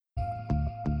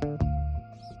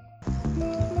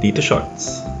Tito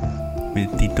Shorts. With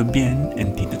Tito Bien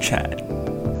and Tito Chad.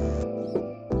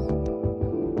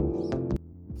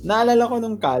 Naalala ko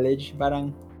nung college,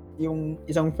 parang yung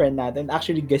isang friend natin,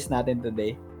 actually guest natin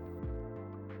today.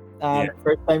 Yeah.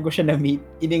 First time ko siya na-meet,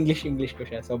 in English ko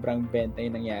siya. Sobrang benta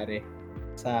yung nangyari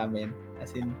sa amin.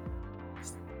 As in,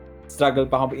 struggle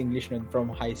pa ako English nun from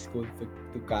high school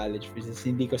to college because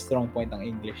hindi ko strong point ang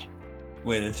English.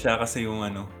 Well, siya kasi yung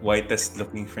whitest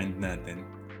looking friend natin.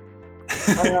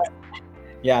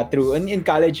 Yeah, true. In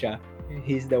college,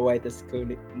 he's the whitest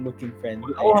looking friend.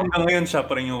 Hanggang ngayon siya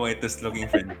pa rin yung whitest looking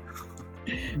friend.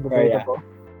 Yeah.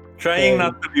 Trying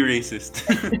not to be racist.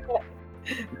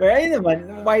 Pero ayun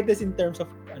naman, whitest in terms of,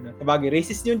 sabagay,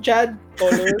 racist yung Chad,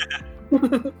 color.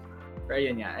 Pero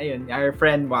ayun, our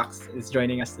friend Wax is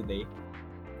joining us today.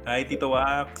 Hi, Tito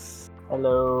Wax.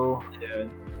 Hello. Ayun.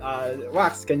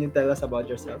 Wax, can you tell us about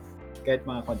yourself? Kahit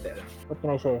mga konti lang. What can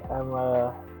I say? I'm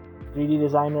a 3D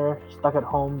designer stuck at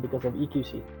home because of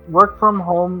EQC. Work from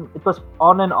home, it was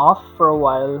on and off for a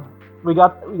while. We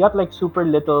got like super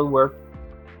little work.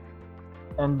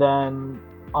 And then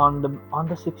on the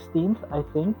 16th, I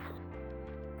think,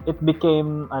 it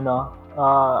became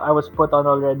I was put on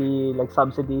already like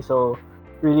subsidy, so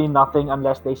really nothing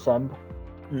unless they send.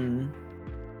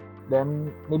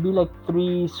 Then maybe like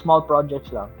 3 small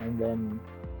projects lang, and then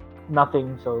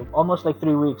nothing. So almost like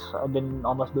 3 weeks I've been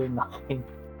almost doing nothing.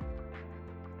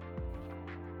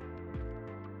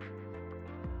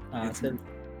 It's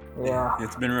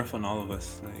been rough on all of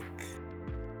us. Like,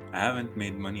 I haven't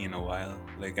made money in a while.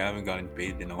 Like, I haven't gotten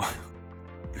paid in a while.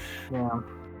 Yeah,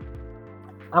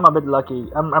 I'm a bit lucky.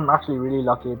 I'm actually really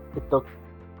lucky. It took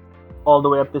all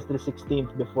the way up to the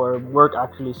 16th before work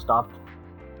actually stopped,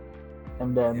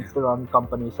 and then still on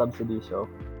company subsidy.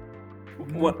 So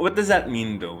what does that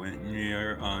mean though when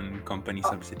you're on company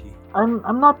subsidy?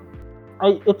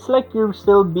 It's like you're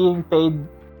still being paid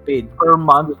per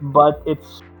month, but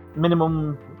it's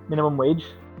minimum wage.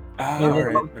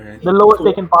 Alright. The lowest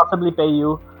they can possibly pay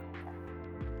you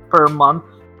per month.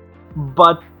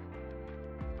 But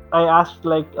I asked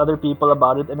like other people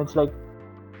about it, and it's like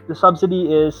the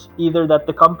subsidy is either that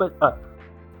the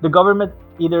government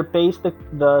either pays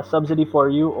the subsidy for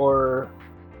you, or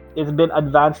it's been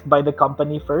advanced by the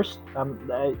company first.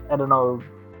 I don't know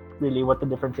really what the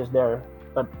difference is there,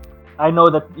 but I know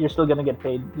that you're still gonna get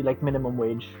paid like minimum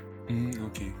wage.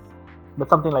 Okay. But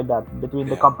something like that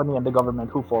between the company and the government,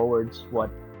 who forwards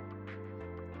what.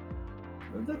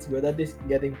 Well, that's good. At least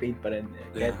getting paid pa rin.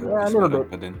 Yeah, a little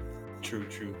bit.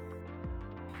 True.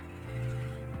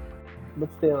 But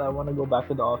still, I want to go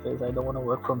back to the office. I don't want to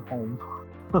work from home.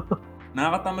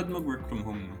 Nakakatamad mag-work from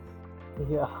home, no?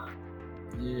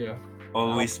 Yeah.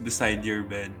 Always beside your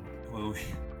bed.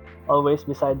 Always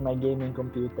beside my gaming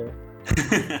computer.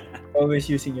 Always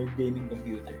using your gaming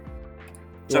computer.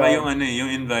 Tsaka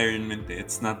yung environment,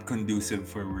 it's not conducive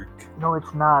for work. No,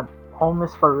 it's not. Home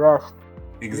is for rest.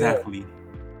 Exactly.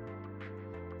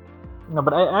 No,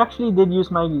 but I actually did use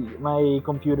my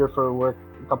computer for work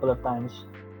a couple of times.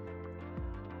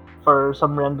 For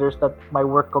some renders that my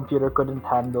work computer couldn't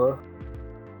handle.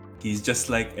 He's just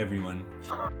like everyone.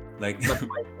 Like,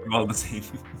 we're all the same.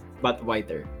 But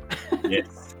whiter. Yes.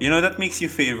 That makes you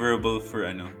favorable for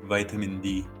vitamin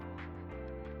D.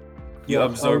 You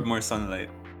absorb more sunlight.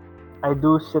 I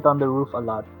do sit on the roof a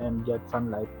lot and get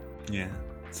sunlight. Yeah.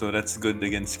 So that's good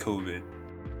against COVID.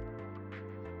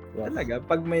 Yes. Talaga,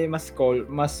 pag may mas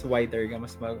whiter ka,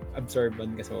 mas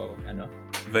absorbent ka sa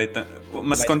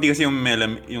mas konti kasi yung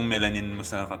melanin mo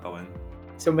sa katawan.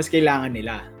 So mas kailangan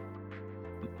nila.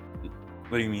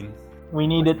 What do you mean? We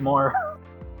need it more.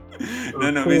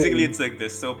 No, basically it's like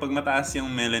this. So pag mataas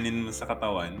yung melanin mo sa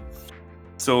katawan,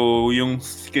 so yung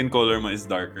skin color mo is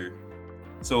darker.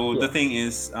 So the thing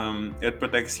is, it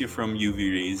protects you from UV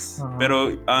rays.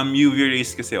 Pero UV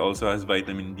rays kasi also has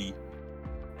vitamin D.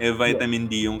 Vitamin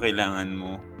D yung kailangan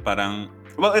mo. Parang,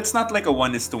 well, it's not like a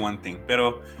 1:1 thing.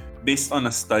 Pero based on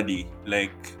a study,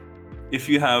 like if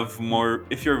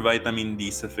your vitamin D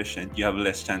sufficient, you have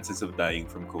less chances of dying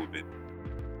from COVID.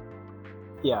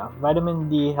 Yeah,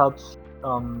 vitamin D helps.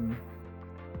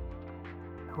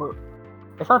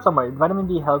 It's not somewhere. Vitamin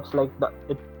D helps like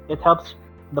it helps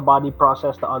the body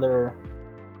process the other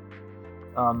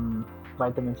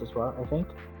vitamins as well, I think.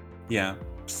 Yeah,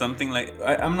 something like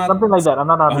I'm not something like that. I'm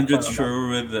not 100%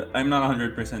 sure I'm not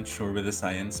 100% sure with the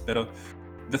science, pero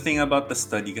the thing about the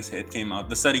study kasi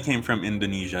the study came from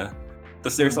Indonesia.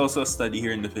 Because there's also a study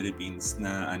here in the Philippines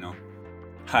na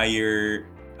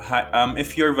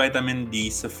if your vitamin D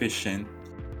sufficient,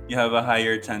 you have a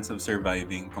higher chance of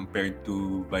surviving compared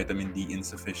to vitamin D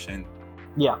insufficient.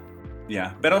 Yeah.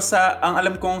 Yeah. Pero ang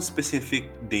alam kong specific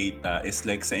data is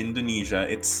like sa Indonesia,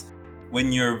 it's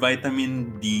when you're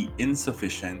vitamin D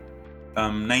insufficient,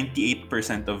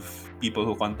 98% of people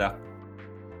who contact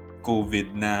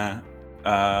COVID na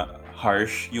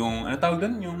harsh, yung, ano tawag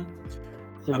doon?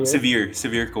 Yung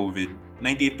severe COVID,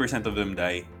 98% of them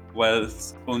die, while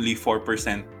only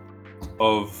 4%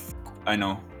 of,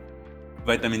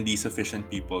 vitamin D sufficient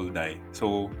people die.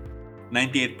 So,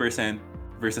 98%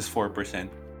 versus 4%,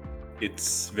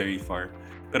 it's very far.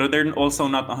 Pero they're also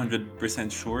not 100%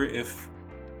 sure if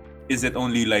is it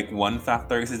only like one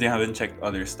factor because they haven't checked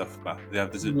other stuff pa. They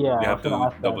have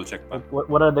to double check pa. Like,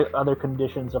 what are the other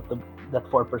conditions of that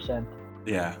 4%?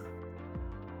 Yeah.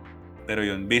 Pero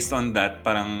yun, based on that,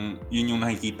 parang yun yung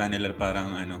nakikita nila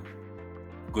parang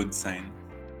good sign.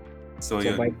 So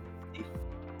yun.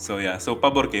 So yeah, so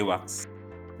pabor kay Wax.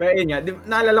 Pero yun nga,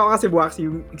 naalala ko kasi Wax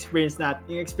yung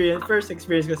first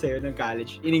experience ko sa'yo ng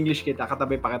college. In English kita,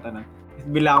 katabi pa kita na.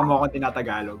 Bilang mo akong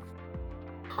tinatagalog.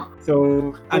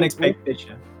 So, unexpected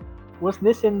siya. Was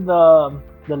this in the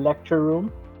lecture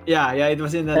room? Yeah, it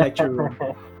was in the lecture room.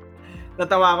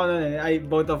 Natawa ko nun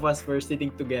both of us were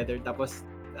sitting together. Tapos,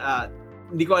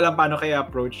 hindi ko alam paano kaya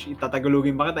approach.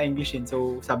 Tatagalogin ba kita Englishin?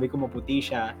 So, sabi ko maputi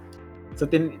siya. So,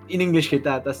 in English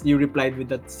kita. Tapos, you replied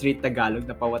with that straight Tagalog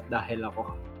na what the hell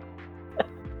ako.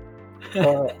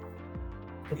 Okay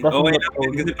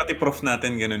lang, kasi pati prof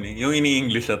natin ganun eh. Yung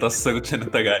ini-English siya, tapos sagot siya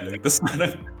ng Tagalog. Tapos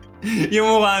parang, yung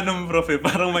mukha nung prof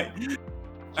parang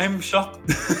I'm shocked.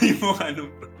 Yung mukha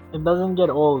nung prof. It doesn't get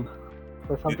old.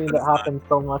 For something that happens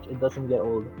so much, it doesn't get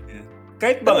old. Yeah.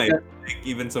 Kahit ba ngayon, like,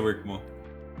 even sa work mo?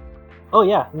 Oh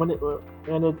yeah, when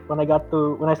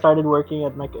I started working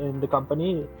in the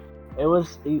company, it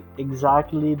was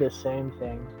exactly the same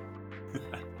thing.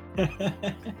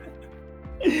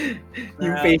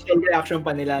 Yung facial reaction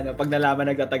pa nila pag nalaman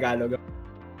nagtatagalog.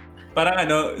 Parang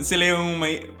sila yung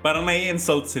parang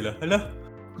nai-insult sila. Hala,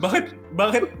 bakit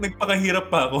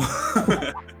nagpakahirap pa ako?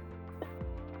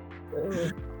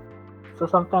 So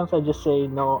sometimes I just say,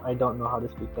 no, I don't know how to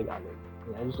speak Tagalog.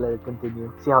 I just let it continue,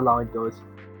 see how long it goes.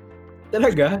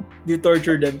 Talaga? You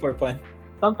torture them for fun?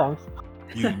 Sometimes.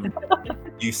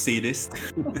 You sadist?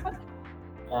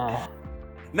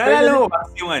 Naalala mo ba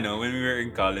yung when we were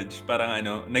in college, parang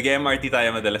nag-MRT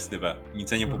tayo madalas, di ba?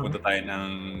 Minsan yung pupunta tayo ng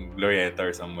Glorieta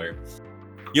or somewhere.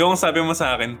 Yung sabi mo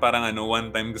sa akin, parang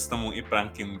one time gusto mong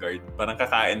i-prank yung guard. Parang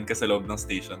kakain ka sa loob ng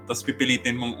station. Tapos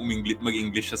pipilitin mong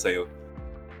mag-English siya sa'yo.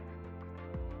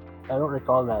 I don't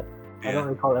recall that. Yeah. I don't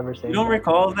recall ever saying that. You don't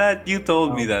recall that? You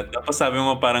told me that. Tapos sabi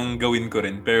mo parang gawin ko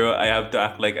rin. Pero I have to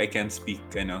act like I can't speak,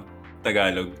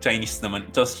 Tagalog. Chinese naman.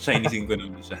 Just Chinesein ko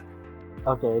naman siya.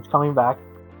 Okay, it's coming back.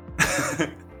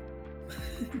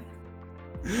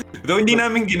 Though hindi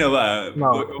namin ginawa.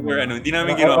 No. Or hindi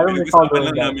namin ginawa. Pero usapan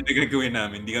lang namin na gagawin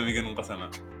namin. Hindi kami ganun kasama.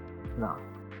 No.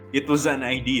 It was an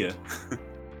idea.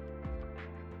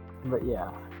 But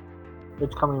yeah.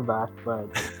 It's coming back, but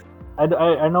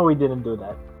I know we didn't do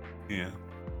that. Yeah.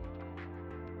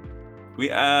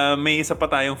 May isa pa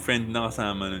tayong friend na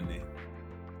kasama nun eh.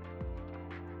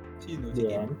 Sino?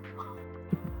 Yeah.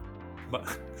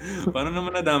 Paano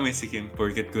naman nadamay si Kim?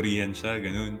 Porket Korean siya,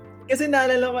 ganun. Kasi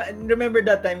naalala ko, remember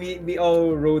that time we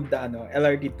all rode the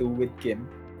LRT2 with Kim.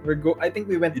 I think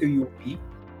we went to UP.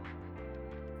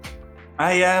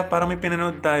 Yeah, parang may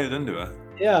pinanood tayo doon, di ba?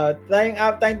 Yeah,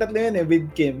 tayong tatlo yun with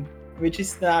Kim. Which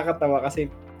is nakakatawa kasi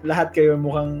lahat kayo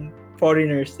mukhang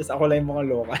foreigners, tas ako lang yung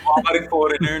mukhang local. Mukha ka rin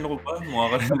foreigner, no ba?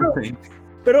 Mukha ka rin.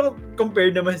 Pero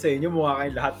compared naman sa inyo, mukha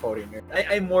kayong lahat foreigner.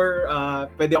 I'm more,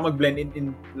 pwede ako mag-blend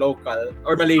in local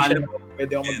or Malaysian.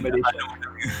 Pwede ako mag-Malaysian.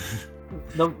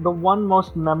 The one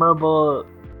most memorable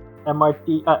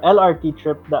LRT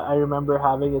trip that I remember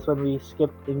having is when we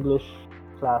skipped English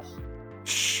class.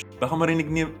 Shh! Baka marinig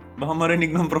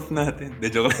ng prof natin. De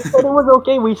joke. But it was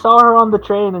okay. We saw her on the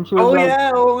train and she was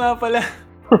oo nga pala.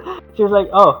 She was like,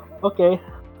 oh, okay.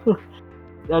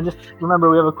 I just remember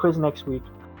we have a quiz next week.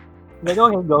 I'm like,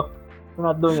 okay, go. We're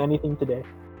not doing anything today.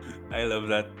 I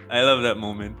love that. I love that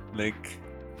moment. Like,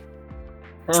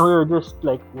 and we were just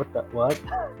like, what? What?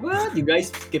 You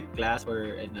guys skip class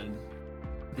or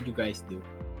what did you guys do?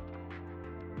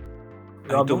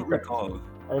 I don't recall.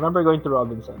 I remember going to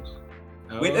Robinson's.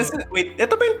 Oh. Wait,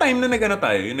 ito pa yung time na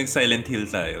yung nag-Silent Hill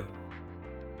tayo?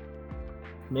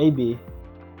 Maybe.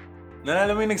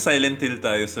 Naalala mo yung nag-Silent Hill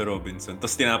tayo sa Robinson,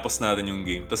 tapos tinapos natin yung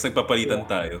game, tapos nagpapalitan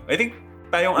tayo. I think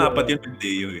tayong apat yun with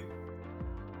Deo eh.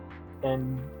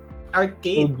 And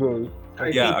Arcade.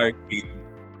 Yeah, arcade.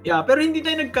 Yeah, pero hindi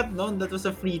tayo nag-cut noon. That was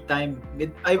a free time.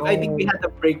 I think we had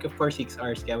a break for 6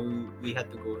 hours kaya we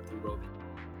had to go to Robin.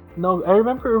 No, I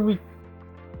remember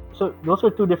So those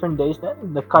were 2 different days then?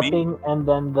 The cutting and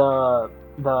then the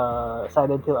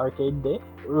Silent Hill arcade day?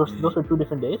 Those were 2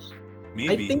 different days?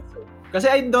 Maybe. I think so. Kasi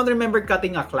I don't remember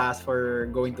cutting a class for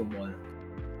going to mall.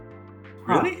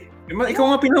 Really? Ikaw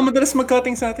nga pinakamadalas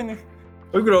mag-cutting sa atin eh.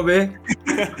 Uy, grabe.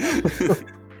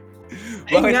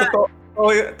 Bakit nga.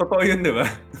 totoo yun, di ba?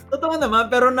 Totoo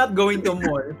naman, pero not going to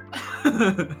mall.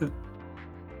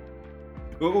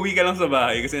 Uuwi ka lang sa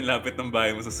bahay kasi ang lapit ng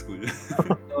bahay mo sa school.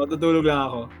 So, tutulog lang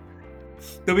ako.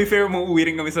 To be fair,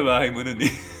 uuwi rin kami sa bahay mo nun eh.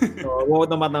 So,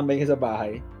 bukod na matambay ka sa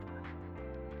bahay.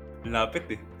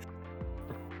 Lapit eh.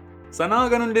 Sana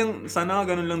nga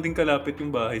ganun lang din kalapit yung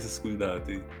bahay sa school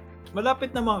dati.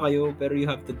 Malapit naman kayo, pero you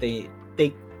have to take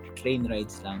train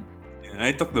rides lang. Yeah,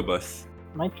 I took the bus.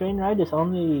 My train ride is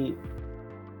only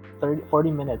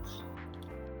 40 minutes.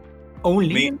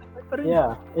 Only?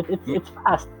 Yeah, it's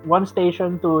fast. One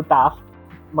station to Taft,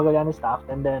 Magallanes Taft,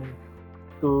 and then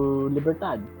to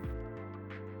Libertad.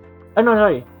 No,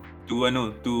 sorry.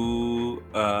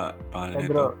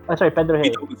 Pedro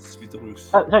Hay. Vito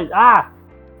Cruz. Sorry, I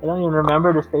don't even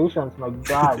remember the stations. My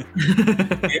God.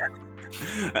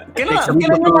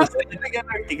 Kailan yung last time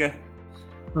nag-LRT ka?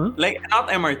 Like,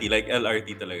 not MRT, like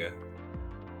LRT talaga.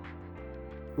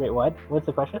 Wait, what? What's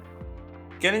the question?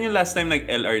 Kailan yung last time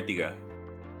nag-LRT ka?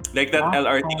 Like that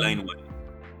LRT line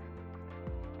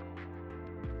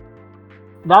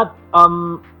 1? That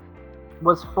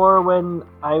was for when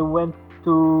I went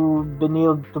to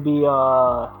Benilde to be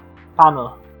a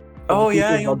panel. Oh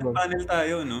yeah, yung panel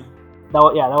tayo, no?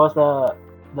 That was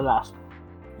the last.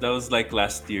 That was like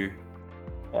last year.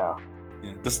 Yeah.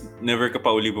 Tapos never ka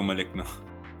pa uli bumalik, no?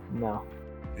 No.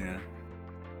 Yeah.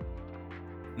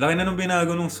 Laki na nung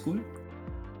binago ng school.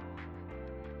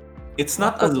 It's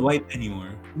not as white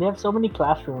anymore. They have so many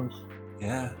classrooms.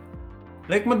 Yeah.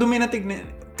 Like, madumi na tignan.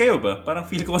 Kayo ba? Parang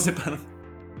feel ko kasi parang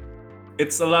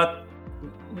it's a lot.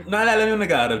 Naalala nyo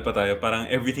nag-aaral pa tayo, parang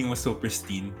everything was so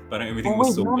pristine. Parang everything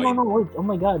was so white. No, wait. Oh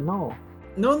my God, no.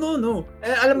 No.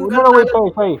 Alam mo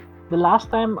Wait. The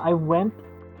last time I went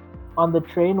on the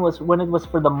train was when it was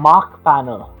for the mock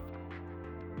panel.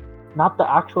 Not the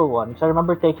actual one. So I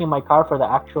remember taking my car for the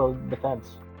actual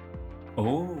defense.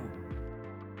 Oh.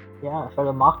 Yeah, for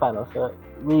the mock panel. So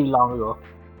really long ago.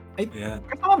 Yeah.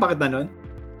 Kasama bakit na nun?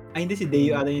 Ay, hindi si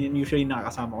Deo ata yun usually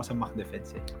nakakasama ko sa mock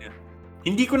defense eh. Yeah.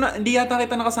 Hindi yata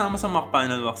kita nakasama sa mock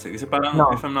panel wax eh. Kasi parang,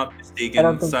 if I'm not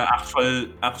mistaken, sa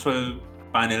actual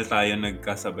panel tayo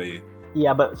nagkasabay.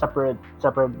 Yeah, but separate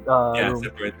yeah, rooms.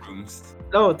 separate rooms.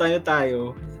 Oo,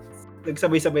 tayo.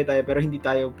 Nagsabay-sabay tayo pero hindi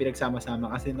tayo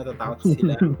pinagsama-sama kasi natatakot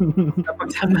sila.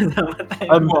 Kapag sama-sama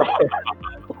tayo.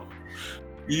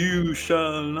 You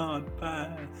shall not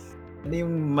pass. Ano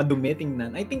yung madumi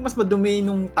tingnan? I think mas madumi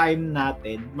nung time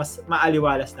natin. Mas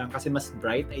maaliwalas lang kasi mas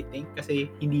bright, I think.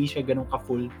 Kasi hindi siya ganun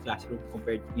ka-full classroom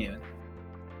compared to ngayon.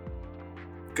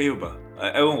 Kayo ba?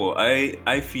 Ewan ko.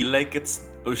 I feel like it's,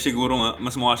 o siguro nga,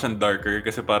 mas mukha siyang darker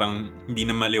kasi parang hindi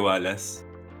na maliwalas.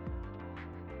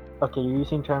 Okay, you're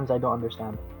using terms I don't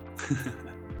understand.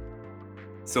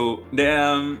 So,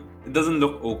 it doesn't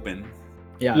look open.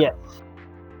 Yeah. Yes.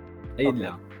 Ayun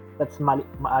lang. That's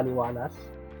maaliwalas.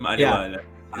 Maaliwalas.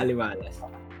 Maaliwalas.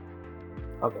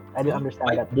 Okay, I didn't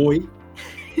understand that. Boy.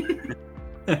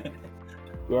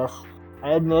 Yes,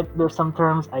 I admit there's some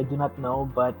terms I do not know,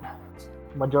 but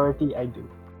majority I do.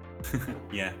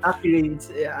 Yeah. Actually,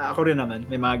 ako rin naman.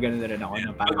 May mga ganun na rin ako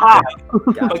na parang...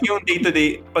 Pag yung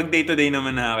day-to-day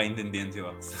naman nakakaintindihan si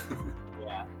Wax.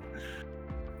 Yeah.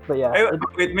 But yeah.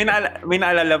 Wait, may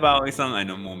naalala pa ako isang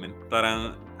moment.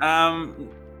 Parang,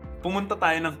 pumunta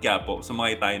tayo ng Quiapo,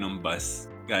 sumakay tayo ng bus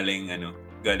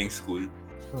galing school.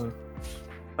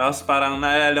 Tapos parang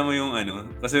naalala mo yung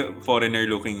kasi foreigner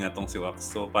looking nga tong si Wax.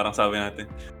 So parang sabi natin,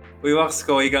 uy Wax,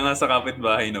 kaway ka nga sa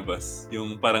kapitbahay na bus.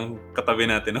 Yung parang katabi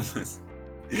natin ng bus.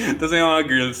 Tapos may mga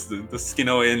girls dun. Tapos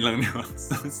kinawayan lang ni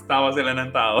Wax. Tapos tawa sila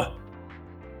ng tawa.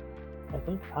 I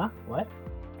think, what?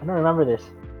 I don't remember this.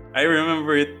 I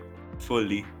remember it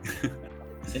fully.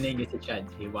 Sinigil si Chad.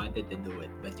 He wanted to do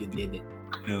it, but you did it.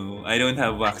 No, I don't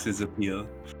have Wax's appeal.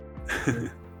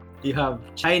 You have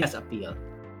China's appeal.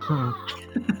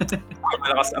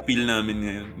 Malakas appeal namin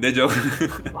ngayon. De joke.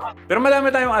 Pero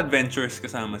madami tayong adventures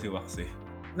kasama si Wax eh.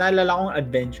 Naalala kong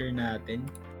adventure natin.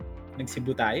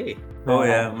 Nag-Cebu tayo eh. Oh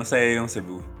yeah, masaya yung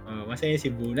Cebu. Masaya yung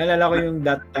Cebu. Naalala ko yung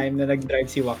that time na nag-drive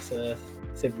si Wax sa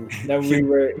Cebu. Na we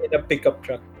were in a pickup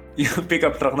truck. Yung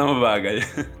pickup truck na mabagal.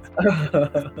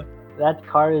 That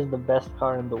car is the best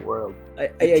car in the world. I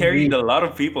carried agree. a lot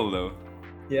of people though.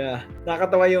 Yeah.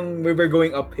 Nakakatawa yung we were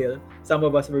going uphill. Some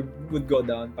of us would go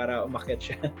down para umakyat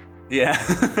siya. Yeah.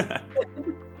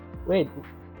 Wait,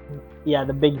 Yeah,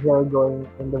 the big hill going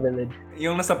in the village.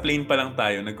 Yung nasa plane pa lang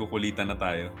tayo, nagkukulitan na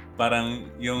tayo. Parang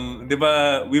yung, di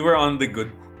ba, we were on the good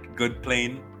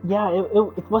plane. Yeah,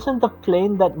 it wasn't the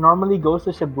plane that normally goes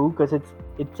to Cebu because it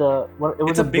was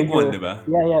It's a big bigger, one, di ba?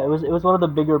 Yeah, it was one of the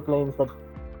bigger planes that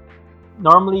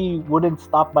normally wouldn't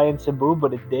stop by in Cebu,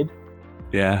 but it did.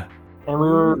 Yeah. And we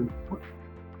were.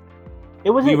 It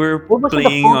was. We were it wasn't a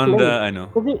playing full on plane. the, ano.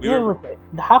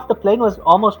 Half the plane was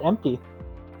almost empty.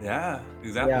 Yeah,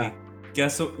 exactly. Yeah. Kaya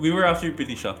so, we were actually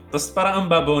pretty shocked. Tapos parang ang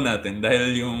babaw natin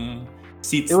dahil yung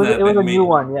seats It was natin a new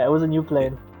one. Yeah, it was a new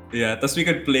plane. Yeah, tapos we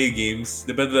could play games.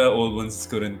 Di ba the old ones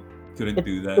couldn't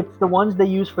do that? It's the ones they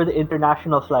use for the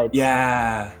international flights.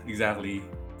 Yeah, exactly.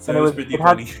 So And it was pretty it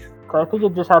had- funny. So I think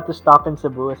it just had to stop in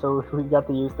Cebu, so we got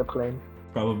to use the plane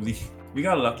Probably. We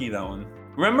got lucky that one.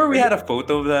 Remember we had a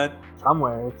photo of that?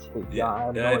 somewhere. Yeah, I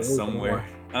don't know where it it's is somewhere.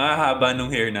 anymore. Ang haba nung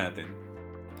hair natin.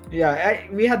 Yeah,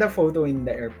 we had a photo in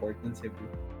the airport in Cebu.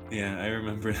 Yeah, I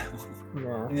remember that one.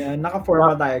 Yeah. Yeah,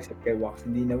 naka-forma tayo except kay Wax.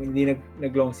 Hindi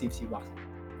nag-long sleeve si Wax.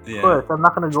 Of Yeah. course, I'm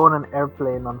not gonna go on an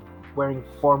airplane on wearing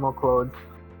formal clothes.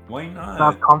 Why It's not?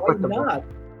 not Why comfortable. not?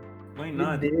 Why You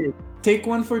not? did. Take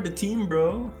one for the team,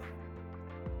 bro.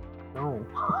 No.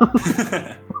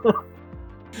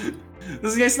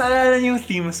 Tapos guys, naalala niyo yung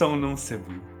theme song ng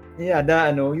Cebu? Yeah,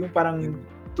 yung parang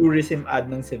tourism ad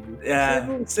ng Cebu. Yeah,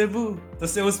 Cebu. Cebu.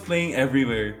 Tapos it was playing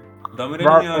everywhere. Dami rin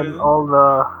That nangyari and doon. all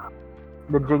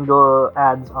the jingle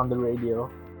ads on the radio.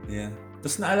 Yeah.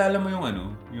 Tapos naalala mo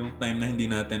yung time na hindi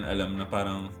natin alam na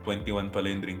parang 21 pala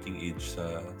yung drinking age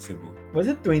sa Cebu. Was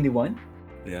it 21?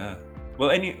 Yeah. Well,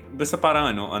 basta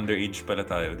parang underage pala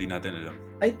tayo, di natin alam.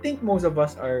 I think most of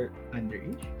us are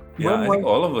underage. Yeah, When I think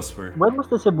all of us were. When was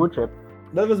the Cebu trip?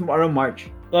 That was around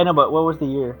March. Yeah, no, but what was the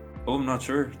year? Oh, I'm not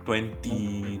sure.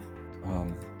 2010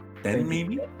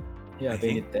 maybe? Yeah, I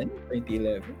think. 2010,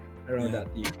 2011. Around Yeah. that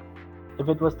year. If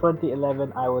it was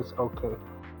 2011, I was okay.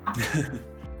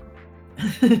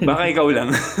 Baka ikaw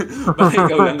lang. Baka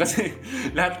ikaw lang kasi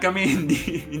lahat kami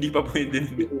hindi pa pwede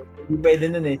nun. Hindi pwede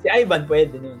nun eh. Si Ivan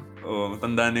pwede nun. Oo,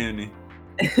 matanda na yun eh.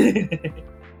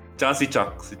 Tsaka si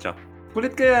Chuck.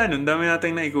 Kulit kaya nun, dami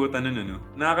nating naikutan nun.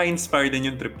 Nakaka-inspire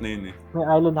din yung trip na yun eh.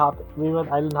 We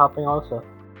went island hopping also.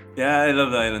 Yeah, I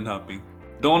love the island hopping.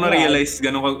 Doon ko Yeah. na-realize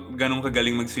ganun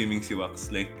kagaling mag-swimming si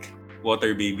Wax. Like,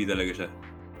 water baby talaga siya.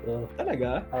 Yeah,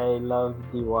 Talaga? I love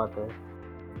the water.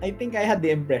 I think I had the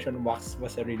impression Wax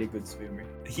was a really good swimmer.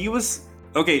 He was...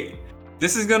 Okay,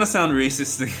 this is gonna sound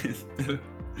racist again.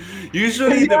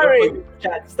 Usually, Sorry,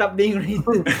 chat. Stop being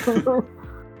racist.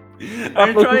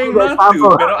 I'm Tapos trying yung not to,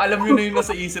 example. pero alam nyo na yung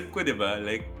nasa isip ko, di ba?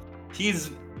 Like, he's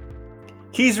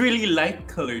really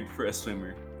light-colored for a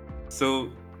swimmer. So,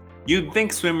 you'd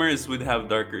think swimmers would have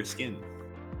darker skin.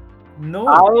 No.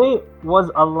 I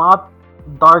was a lot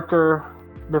darker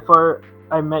before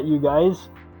I met you guys.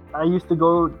 I used to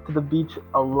go to the beach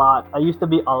a lot. I used to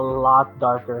be a lot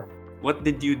darker. What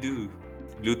did you do?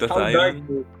 How dark? Glutathione?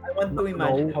 Dude? I want to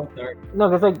imagine No. how dark. No,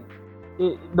 because like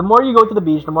the more you go to the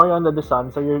beach, the more you're under the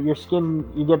sun. So your skin,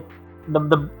 you get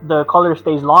the color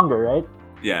stays longer, right?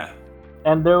 Yeah.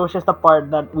 And there was just a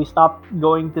part that we stopped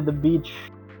going to the beach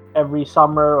every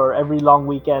summer or every long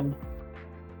weekend.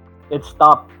 It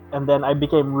stopped, and then I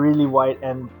became really white,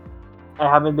 and I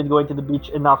haven't been going to the beach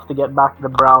enough to get back the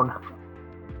brown.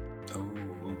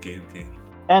 Oh, okay.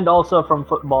 And also from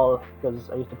football, because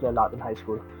I used to play a lot in high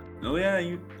school. Oh yeah,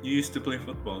 you used to play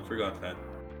football. Forgot that.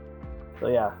 So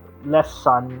yeah, less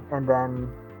sun, and then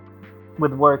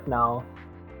with work now,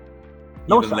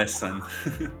 no Even sun. less sun.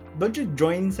 Don't you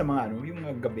join sa mga yung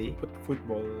mga gabi?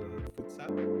 Football,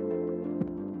 futsal?